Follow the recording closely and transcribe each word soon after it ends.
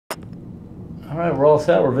All right, we're all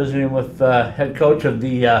set. We're visiting with head coach of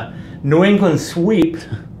the New England Sweep,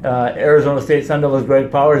 Arizona State Sun Devils, Greg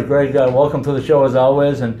Powers. Greg, welcome to the show as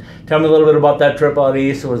always, and tell me a little bit about that trip out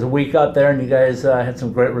east. It was a week out there, and you guys had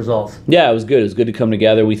some great results. Yeah, it was good. It was good to come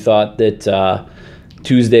together. We thought that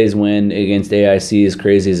Tuesday's win against AIC, as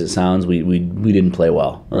crazy as it sounds, we didn't play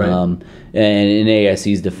well. Right. And in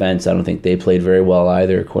AIC's defense, I don't think they played very well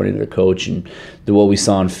either, according to their coach. And what we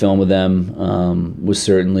saw on film of them was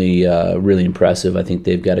certainly really impressive. I think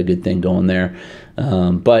they've got a good thing going there.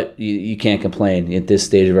 But you can't complain. At this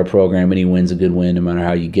stage of our program, any win's a good win, no matter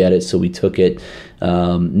how you get it. So we took it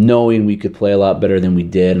knowing we could play a lot better than we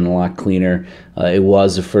did and a lot cleaner. It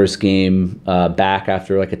was the first game back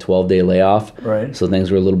after like a 12-day layoff. Right. So things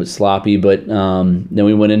were a little bit sloppy. But then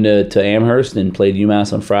we went into Amherst and played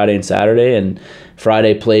UMass on Friday and Saturday. And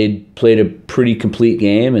Friday played a pretty complete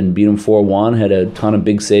game and beat them 4-1. Had a ton of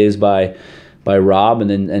big saves by Rob,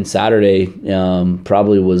 and Saturday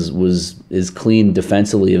probably was as clean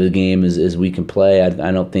defensively of a game as we can play.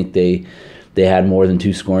 I don't think they had more than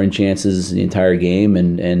 2 scoring chances the entire game,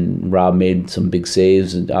 and Rob made some big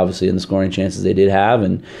saves, and obviously in the scoring chances they did have,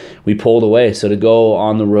 and we pulled away. So to go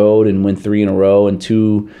on the road and win 3 in a row and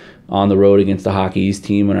 2 on the road against the Hockey East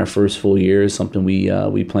team in our first full year is something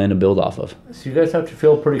we plan to build off of. So you guys have to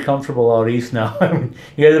feel pretty comfortable out east now. I mean,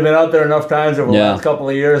 you guys have been out there enough times over the last couple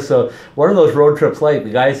of years. So what are those road trips like? The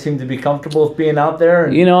guys seem to be comfortable with being out there.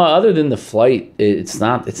 And other than the flight, it's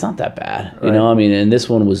not that bad. Right. I mean, and this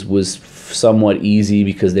one was somewhat easy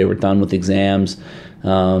because they were done with exams.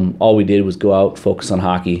 All we did was go out, focus on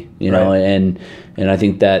hockey. Right. And I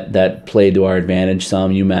think that played to our advantage.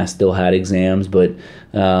 Some UMass still had exams, but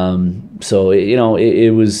so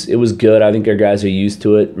it was good. I think our guys are used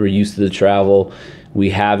to it. We're used to the travel. We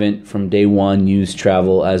haven't from day one used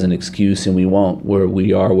travel as an excuse, and we won't. Where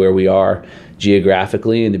we are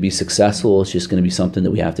geographically, and to be successful, it's just going to be something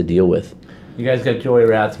that we have to deal with. you guys got Joey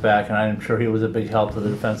Ratz back, and I'm sure he was a big help to the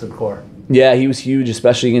defensive core. Yeah, he was huge,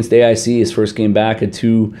 especially against AIC. His first game back had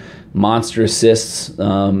 2 monster assists.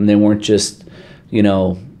 They weren't just,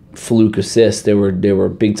 fluke assists. They were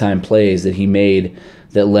big time plays that he made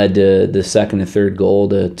that led to the second and third goal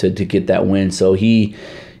to get that win. So he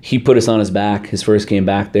put us on his back his first game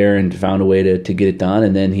back there and found a way to get it done.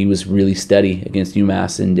 And then he was really steady against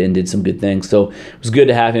UMass and did some good things. So it was good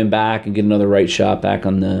to have him back and get another right shot back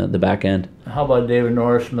on the back end. How about David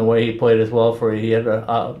Norris and the way he played as well for you? He had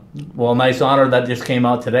a nice honor that just came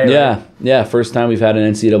out today. Right? Yeah. First time we've had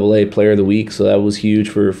an NCAA Player of the Week, so that was huge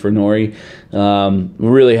for Nori.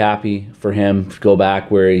 Really happy for him to go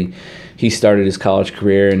back where he started his college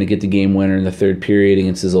career and to get the game winner in the third period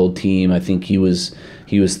against his old team. I think he was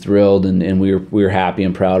thrilled, and we were happy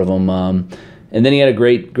and proud of him. And then he had a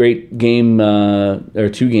great game or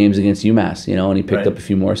 2 games against UMass, and he picked up a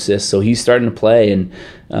few more assists. So he's starting to play and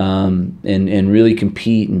really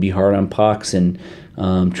compete and be hard on pucks and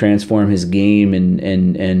transform his game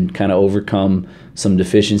and kind of overcome some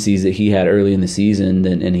deficiencies that he had early in the season.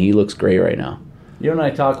 And he looks great right now. You and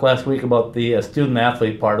I talked last week about the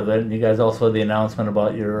student-athlete part of it, and you guys also had the announcement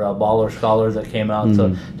about your baller scholars that came out.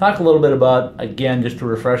 So talk a little bit about, again, just to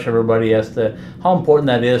refresh everybody as to how important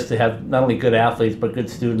that is to have not only good athletes, but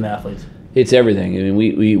good student-athletes. It's everything. I mean,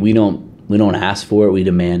 we don't ask for it, we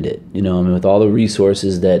demand it. With all the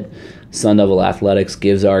resources that Sun Devil Athletics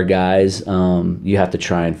gives our guys, you have to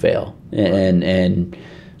try and fail. And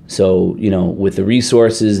so, with the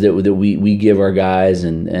resources that we give our guys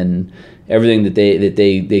and everything that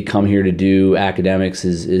they come here to do, academics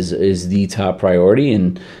is the top priority,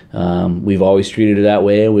 and we've always treated it that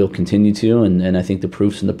way, and we'll continue to. And I think the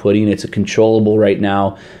proof's in the pudding. It's a controllable right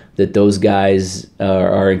now that those guys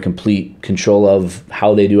are in complete control of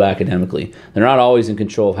how they do academically. They're not always in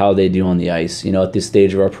control of how they do on the ice. At this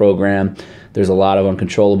stage of our program, there's a lot of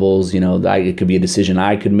uncontrollables. It could be a decision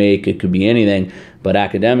I could make. It could be anything. But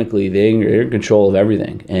academically, they're in control of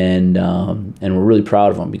everything, and we're really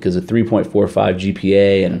proud of them because a 3.45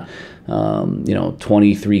 GPA and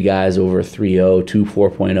 23 guys over a 3.0, 2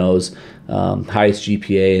 4.0s, highest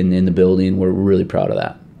GPA in the building. We're really proud of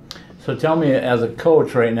that. So tell me, as a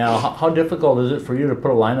coach right now, how difficult is it for you to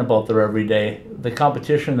put a lineup out there every day? The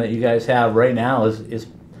competition that you guys have right now is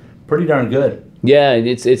pretty darn good. Yeah,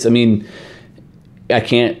 it's. I mean, I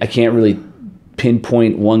can't really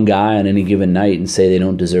pinpoint one guy on any given night and say they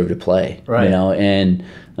don't deserve to play. Right. And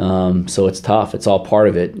so it's tough. It's all part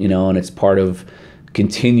of it. And it's part of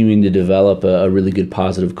continuing to develop a really good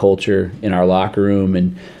positive culture in our locker room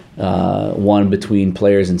and one between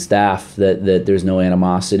players and staff, that there's no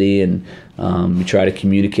animosity, and we try to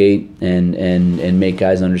communicate and make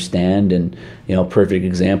guys understand. And perfect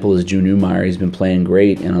example is Drew Newmeyer. He's been playing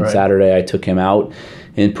great, and on Saturday I took him out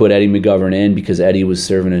and put Eddie McGovern in because Eddie was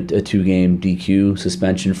serving a 2-game DQ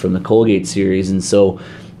suspension from the Colgate series, and so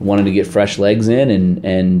wanted to get fresh legs in,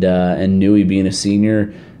 and Newey being a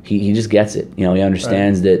senior, he just gets it. He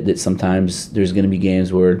understands that sometimes there's going to be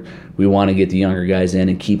games where we want to get the younger guys in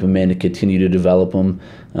and keep them in to continue to develop them,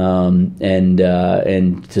 and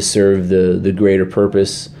to serve the greater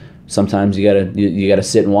purpose. Sometimes you gotta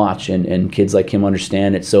sit and watch, and kids like him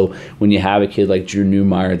understand it. So when you have a kid like Drew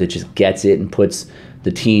Newmeyer that just gets it and puts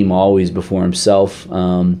the team always before himself,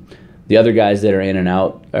 the other guys that are in and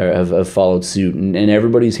out have followed suit, and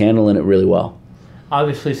everybody's handling it really well.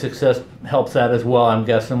 Obviously, success helps that as well. I'm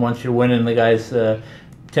guessing once you're winning, the guys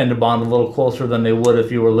tend to bond a little closer than they would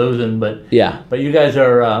if you were losing. But you guys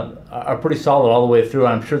are pretty solid all the way through.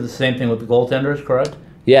 I'm sure the same thing with the goaltenders, correct?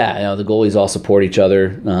 Yeah, the goalies all support each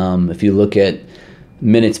other. If you look at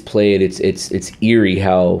minutes played, it's eerie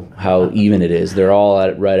how even it is. They're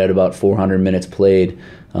all right at about 400 minutes played,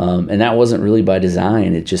 and that wasn't really by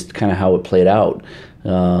design. It's just kind of how it played out.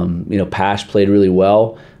 Pash played really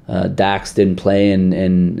well. Dax didn't play,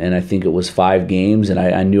 and I think it was 5 games, and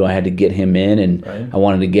I knew I had to get him in, and I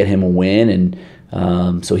wanted to get him a win,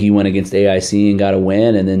 and so he went against AIC and got a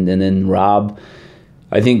win, and then Rob,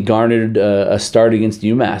 I think, garnered a start against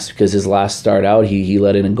UMass because his last start out he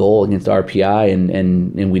let in a goal against RPI,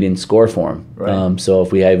 and we didn't score for him. So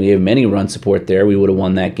if we have any run support there, we would have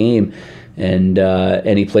won that game. And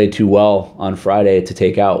he played too well on Friday to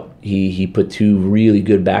take out. He put 2 really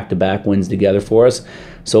good back-to-back wins together for us.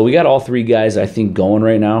 So we got all 3 guys, I think, going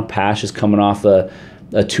right now. Pash is coming off a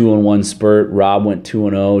 2-1 spurt. Rob went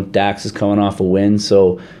 2-0. Dax is coming off a win.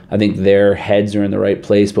 So I think their heads are in the right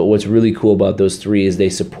place. But what's really cool about those 3 is they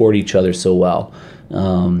support each other so well.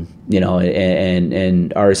 And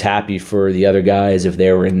are as happy for the other guys if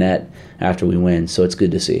they were in net after we win. So it's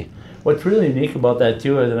good to see. What's really unique about that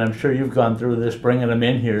too is, and I'm sure you've gone through this bringing them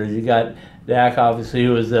in here, is you got Dak, obviously,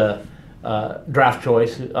 who was a draft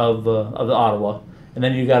choice of the Ottawa, and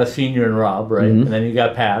then you got a senior in Rob, right? And then you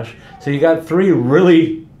got Pash. So you got 3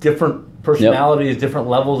 really different personalities, different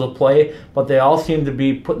levels of play, but they all seem to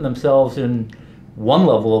be putting themselves in one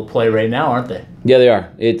level of play right now, aren't they? Yeah, they are.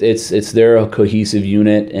 They're a cohesive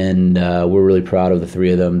unit, and we're really proud of the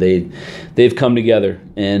 3 of them. They've come together,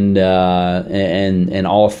 and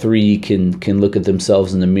all 3 can look at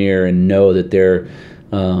themselves in the mirror and know that they're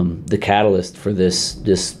the catalyst for this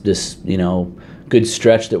good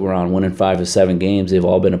stretch that we're on, winning 5 of 7 games. They've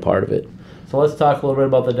all been a part of it. So let's talk a little bit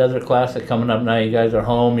about the Desert Classic coming up now. You guys are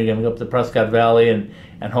home. You're going to go up to Prescott Valley and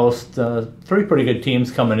host 3 pretty good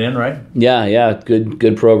teams coming in, right? Yeah,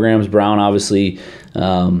 good programs. Brown obviously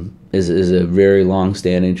is a very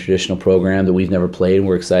long-standing traditional program that we've never played, and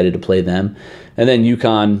we're excited to play them. And then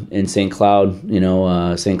UConn and St. Cloud.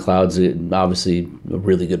 St. Cloud's obviously a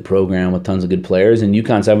really good program with tons of good players, and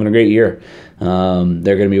UConn's having a great year.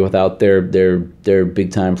 They're going to be without their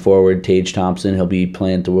big-time forward, Tage Thompson. He'll be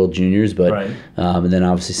playing at the World Juniors, but and then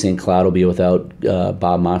obviously St. Cloud will be without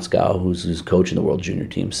Bob Motzkow, who's coaching the World Junior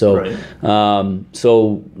team. So, it'll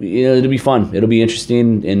be fun. It'll be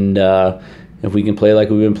interesting, and if we can play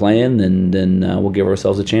like we've been playing, then we'll give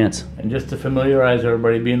ourselves a chance. And just to familiarize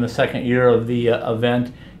everybody, being the second year of the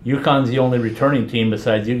event, UConn's the only returning team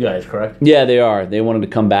besides you guys, correct? Yeah, they are. They wanted to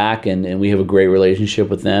come back, and we have a great relationship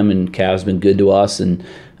with them, and Cav's been good to us, and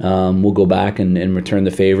we'll go back and return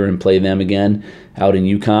the favor and play them again out in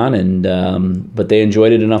UConn. But they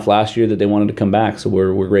enjoyed it enough last year that they wanted to come back, so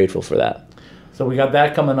we're grateful for that. So we got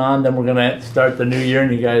that coming on, then we're going to start the new year,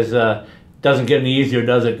 and you guys... doesn't get any easier,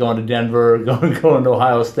 does it, going to Denver, going to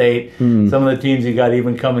Ohio State? Some of the teams you got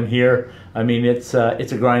even coming here. I mean, it's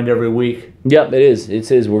a grind every week. Yep, it is.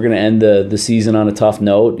 We're going to end the season on a tough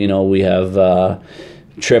note. We have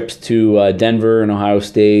trips to Denver and Ohio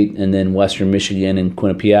State, and then Western Michigan and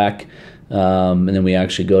Quinnipiac. And then we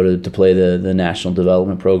actually go to play the National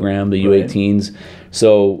Development Program, the U18s.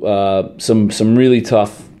 So some really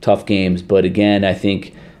tough games. But again, I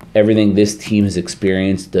think everything this team has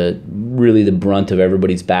experienced, really the brunt of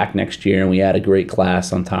everybody's back next year, and we had a great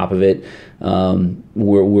class on top of it.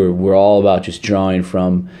 We're all about just drawing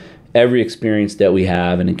from every experience that we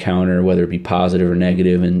have and encounter, whether it be positive or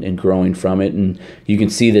negative, and growing from it. And you can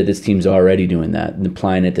see that this team's already doing that and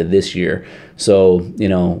applying it to this year. So,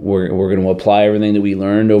 we're going to apply everything that we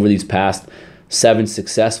learned over these past 7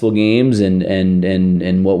 successful games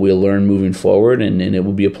and what we'll learn moving forward, and it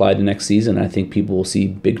will be applied to next season. I think people will see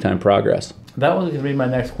big-time progress. That was going to be my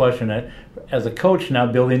next question. as a coach now,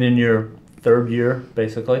 building in your third year,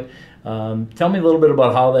 basically, tell me a little bit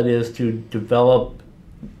about how that is to develop,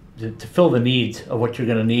 to fill the needs of what you're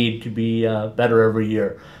going to need to be better every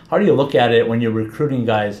year. How do you look at it when you're recruiting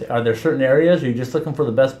guys? Are there certain areas? Are you just looking for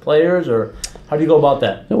the best players, or how do you go about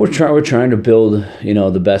that? No, we're trying to build,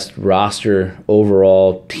 the best roster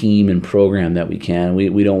overall team and program that we can.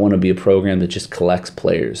 We don't want to be a program that just collects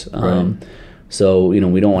players. Right. So we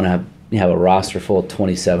don't want to have a roster full of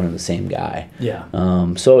 27 of the same guy. Yeah.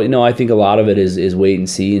 So I think a lot of it is wait and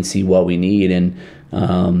see what we need, and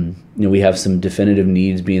we have some definitive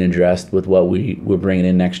needs being addressed with what we're bringing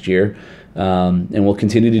in next year. And we'll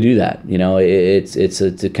continue to do that. It's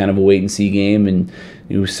a kind of a wait and see game, and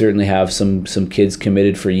we certainly have some kids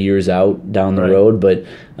committed for years out down the road. But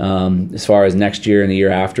as far as next year and the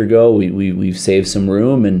year after go, we've saved some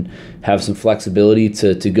room and have some flexibility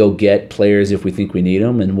to go get players if we think we need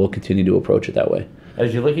them, and we'll continue to approach it that way.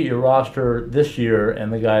 As you look at your roster this year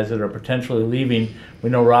and the guys that are potentially leaving, we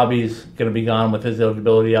know Robbie's going to be gone with his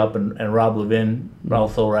eligibility up, and Rob Levin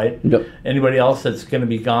also, right? Yep. Anybody else that's going to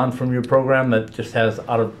be gone from your program that just has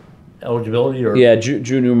out of eligibility? Or Yeah, Drew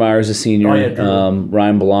Newmeyer is a senior. Oh, yeah, Drew.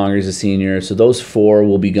 Ryan Belonger is a senior. So those four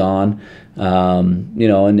will be gone. And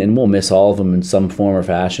we'll miss all of them in some form or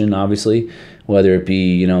fashion, obviously, whether it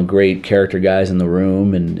be great character guys in the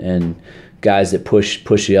room and guys that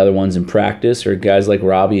push the other ones in practice, or guys like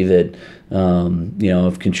Robbie that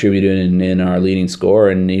have contributed in our leading scorer,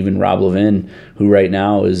 and even Rob Levin, who right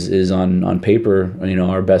now is on paper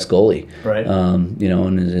our best goalie. Right.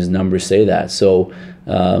 And his numbers say that. So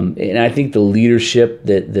and I think the leadership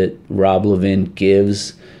that Rob Levin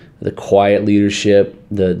gives, the quiet leadership,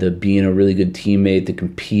 the being a really good teammate, the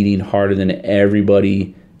competing harder than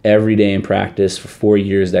everybody every day in practice. For 4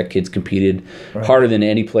 years, that kid's competed harder than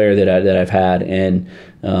any player that I've had, and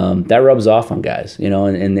that rubs off on guys,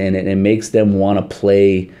 and it makes them want to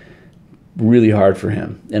play really hard for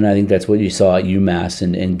him. And I think that's what you saw at UMass,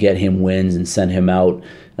 and get him wins and send him out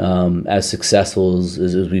as successful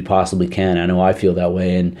as we possibly can. I know I feel that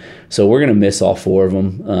way, and so we're going to miss all four of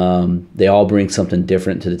them. They all bring something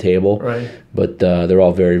different to the table, but they're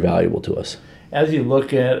all very valuable to us. As you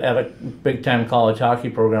look at a big-time college hockey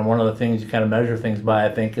program, one of the things you kind of measure things by, I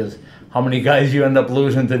think, is how many guys you end up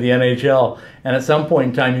losing to the NHL. And at some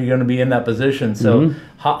point in time, you're going to be in that position. So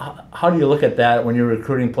how do you look at that when you're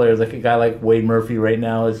recruiting players? Like a guy like Wade Murphy right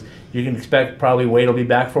now, is you can expect probably Wade will be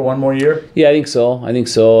back for one more year? Yeah, I think so.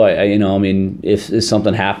 If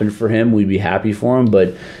something happened for him, we'd be happy for him,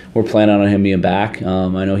 but we're planning on him being back.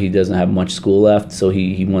 I know he doesn't have much school left, so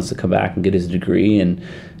he wants to come back and get his degree and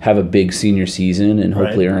have a big senior season and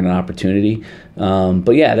hopefully earn an opportunity.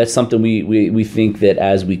 But yeah, that's something we think that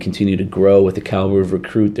as we continue to grow with the caliber of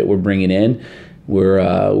recruit that we're bringing in,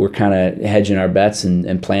 we're kind of hedging our bets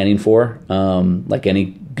and planning for, like any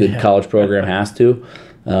good college program has to.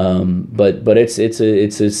 But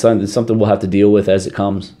it's something we'll have to deal with as it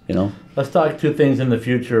comes, Let's talk two things in the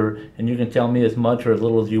future, and you can tell me as much or as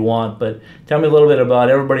little as you want, but tell me a little bit about,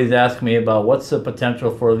 everybody's asking me about what's the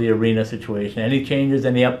potential for the arena situation. Any changes,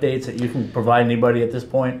 any updates that you can provide anybody at this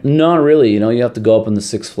point? Not really. You have to go up on the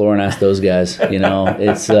 6th floor and ask those guys.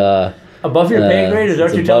 It's above your pay grade? Is that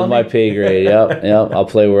what you're telling me? Above my pay grade, yep. I'll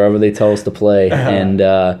play wherever they tell us to play. And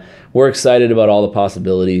we're excited about all the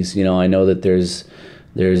possibilities. I know that there's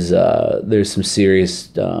some serious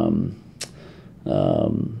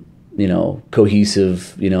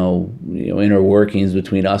cohesive inner workings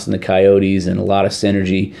between us and the Coyotes, and a lot of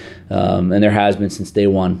synergy, and there has been since day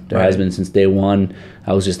one.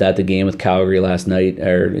 I was just at the game with Calgary last night,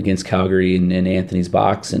 or against Calgary in Anthony's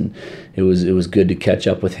box, and it was good to catch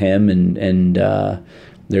up with him, and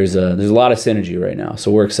there's a lot of synergy right now, so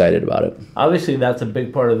we're excited about it. Obviously that's a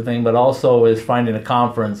big part of the thing, but also is finding a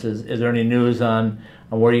conference. Is there any news on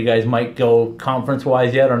where you guys might go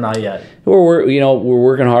conference-wise yet, or not yet? We're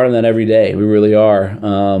working hard on that every day. We really are,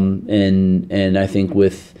 and I think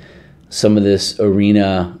with some of this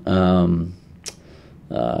arena kind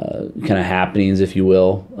of happenings, if you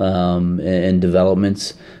will, and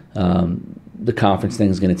developments, the conference thing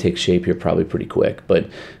is going to take shape here probably pretty quick. But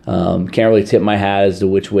can't really tip my hat as to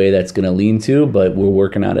which way that's going to lean to, but we're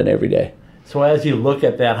working on it every day. So as you look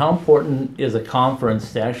at that, how important is a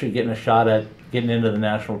conference to actually getting a shot at getting into the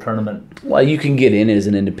national tournament? Well, you can get in as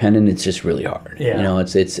an independent. It's just really hard. Yeah.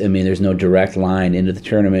 There's no direct line into the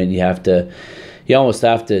tournament. You almost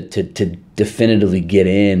have to definitively get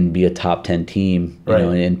in, be a top 10 team,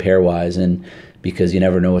 in pairwise, and because you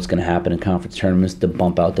never know what's going to happen in conference tournaments to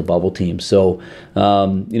bump out the bubble team. So,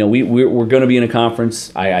 we're going to be in a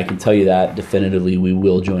conference. I can tell you that definitively. We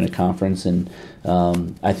will join a conference, and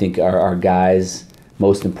I think our guys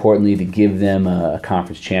most importantly, to give them a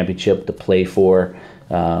conference championship to play for,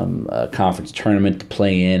 a conference tournament to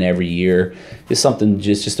play in every year is something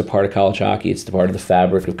just a part of college hockey. It's the part of the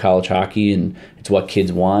fabric of college hockey, and it's what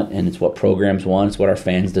kids want, and it's what programs want. It's what our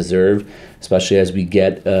fans deserve, especially as we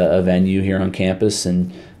get a venue here on campus,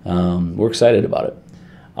 and we're excited about it.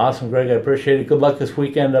 Awesome, Greg. I appreciate it. Good luck this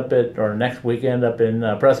weekend next weekend up in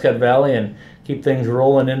Prescott Valley, and keep things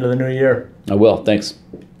rolling into the new year. I will. Thanks.